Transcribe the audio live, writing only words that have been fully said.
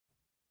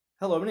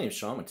Hello, my name is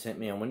Sean with Tint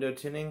Window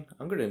Tinting.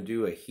 I'm going to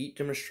do a heat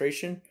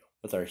demonstration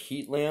with our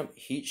heat lamp,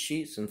 heat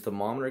sheets, and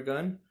thermometer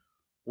gun.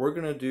 We're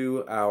going to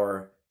do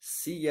our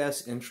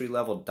CS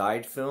entry-level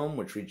dyed film,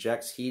 which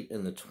rejects heat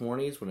in the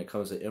 20s when it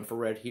comes to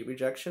infrared heat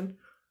rejection,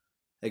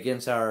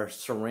 against our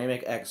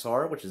ceramic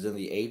XR, which is in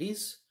the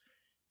 80s,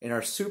 and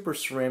our super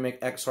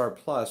ceramic XR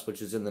Plus,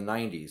 which is in the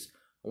 90s.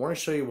 I want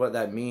to show you what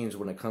that means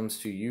when it comes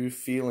to you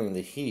feeling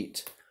the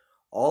heat.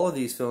 All of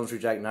these films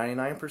reject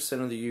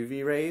 99% of the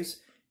UV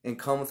rays and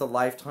come with a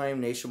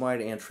lifetime nationwide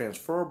and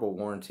transferable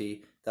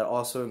warranty that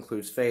also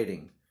includes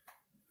fading.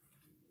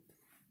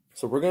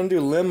 So we're going to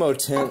do limo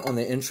tint on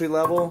the entry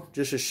level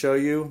just to show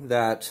you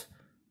that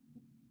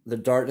the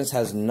darkness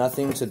has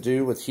nothing to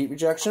do with heat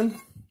rejection.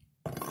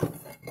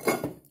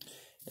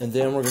 And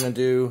then we're going to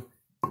do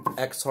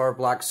XR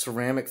Black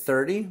Ceramic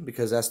 30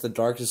 because that's the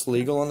darkest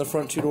legal on the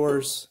front two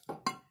doors.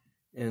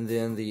 And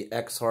then the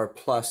XR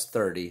Plus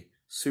 30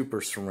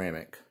 Super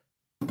Ceramic.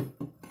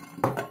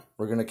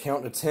 We're going to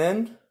count to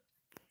 10.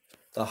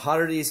 The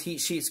hotter these heat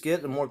sheets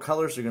get, the more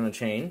colors are going to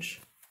change.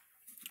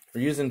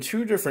 We're using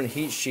two different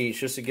heat sheets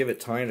just to give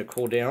it time to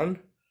cool down.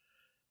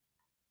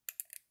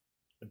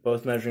 They're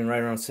both measuring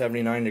right around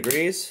 79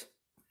 degrees.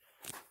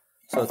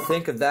 So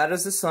think of that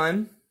as the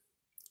sun.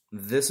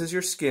 This is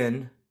your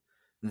skin.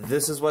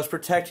 This is what's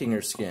protecting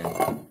your skin.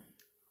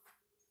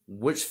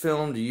 Which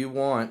film do you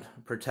want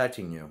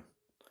protecting you?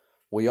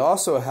 We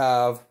also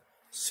have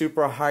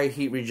super high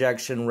heat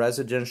rejection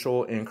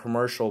residential and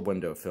commercial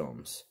window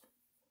films.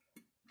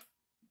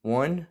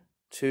 1,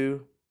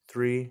 2,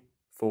 3,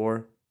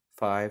 4,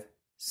 5,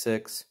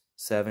 6,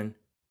 7,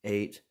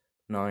 8,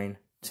 9,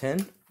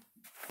 10.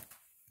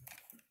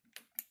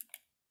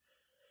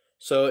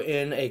 So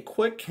in a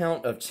quick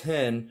count of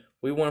 10,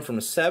 we went from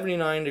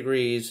 79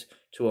 degrees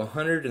to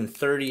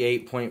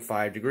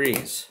 138.5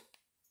 degrees.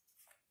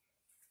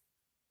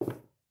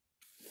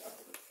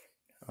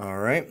 All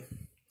right.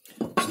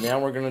 So now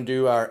we're going to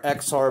do our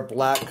XR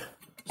Black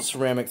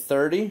Ceramic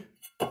 30.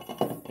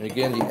 And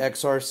again, the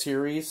XR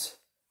series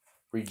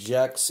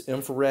rejects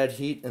infrared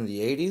heat in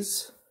the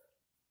 80s.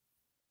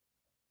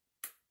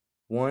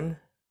 1,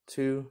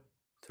 2,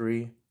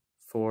 3,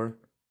 4,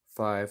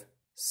 5,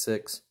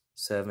 6,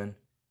 7,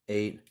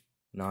 8,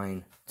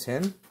 9,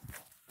 10.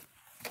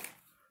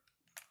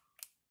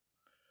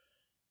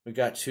 We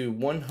got to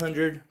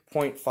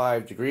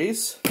 100.5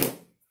 degrees.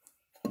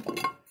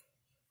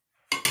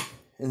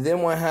 And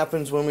then what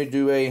happens when we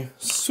do a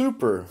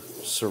super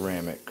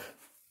ceramic?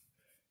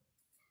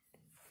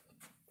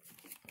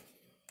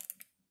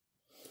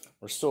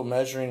 We're still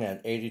measuring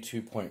at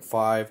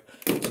 82.5,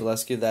 so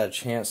let's give that a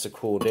chance to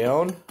cool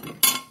down.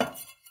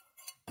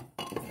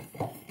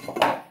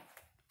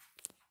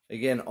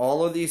 Again,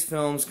 all of these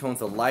films come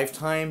with a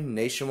lifetime,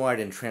 nationwide,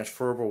 and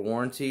transferable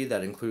warranty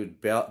that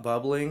include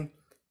bubbling,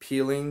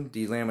 peeling,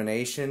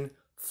 delamination,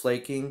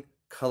 flaking,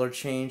 color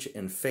change,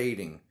 and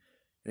fading.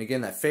 And again,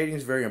 that fading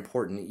is very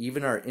important.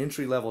 Even our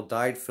entry-level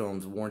dyed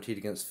films are warranted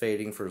against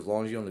fading for as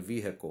long as you own the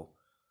vehicle.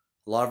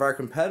 A lot of our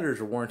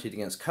competitors are warranted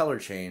against color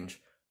change,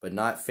 but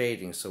not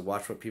fading, so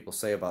watch what people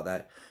say about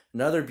that.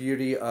 Another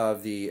beauty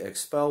of the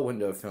Xpel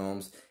window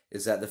films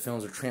is that the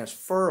films are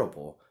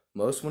transferable.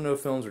 Most window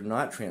films are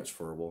not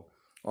transferable.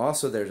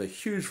 Also, there's a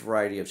huge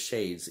variety of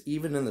shades.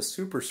 Even in the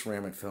super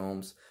ceramic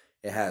films,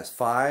 it has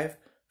 5,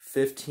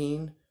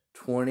 15,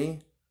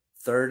 20,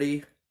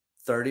 30,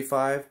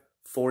 35,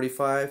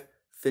 45,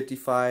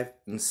 55,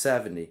 and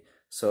 70.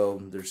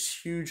 So there's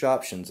huge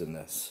options in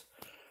this.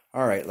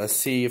 All right, let's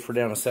see if we're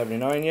down to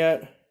 79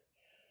 yet.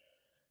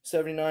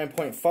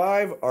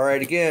 79.5. All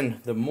right,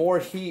 again, the more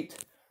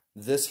heat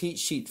this heat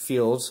sheet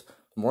feels,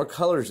 the more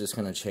colors it's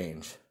going to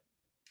change.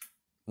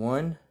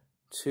 1,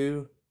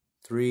 2,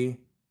 3,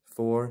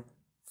 4,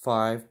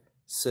 5,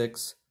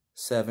 6,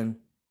 7,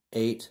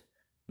 8,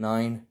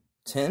 9,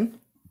 10.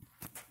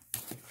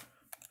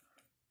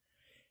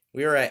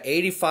 We are at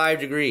 85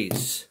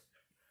 degrees.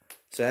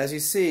 So as you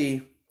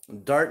see,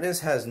 darkness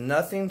has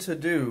nothing to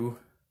do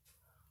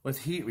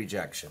with heat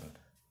rejection.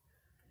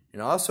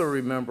 And also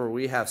remember,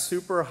 we have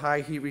super high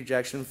heat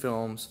rejection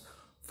films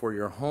for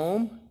your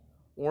home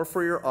or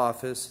for your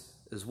office,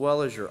 as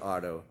well as your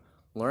auto.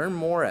 Learn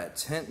more at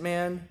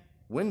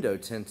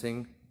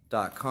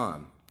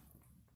tintmanwindowtinting.com.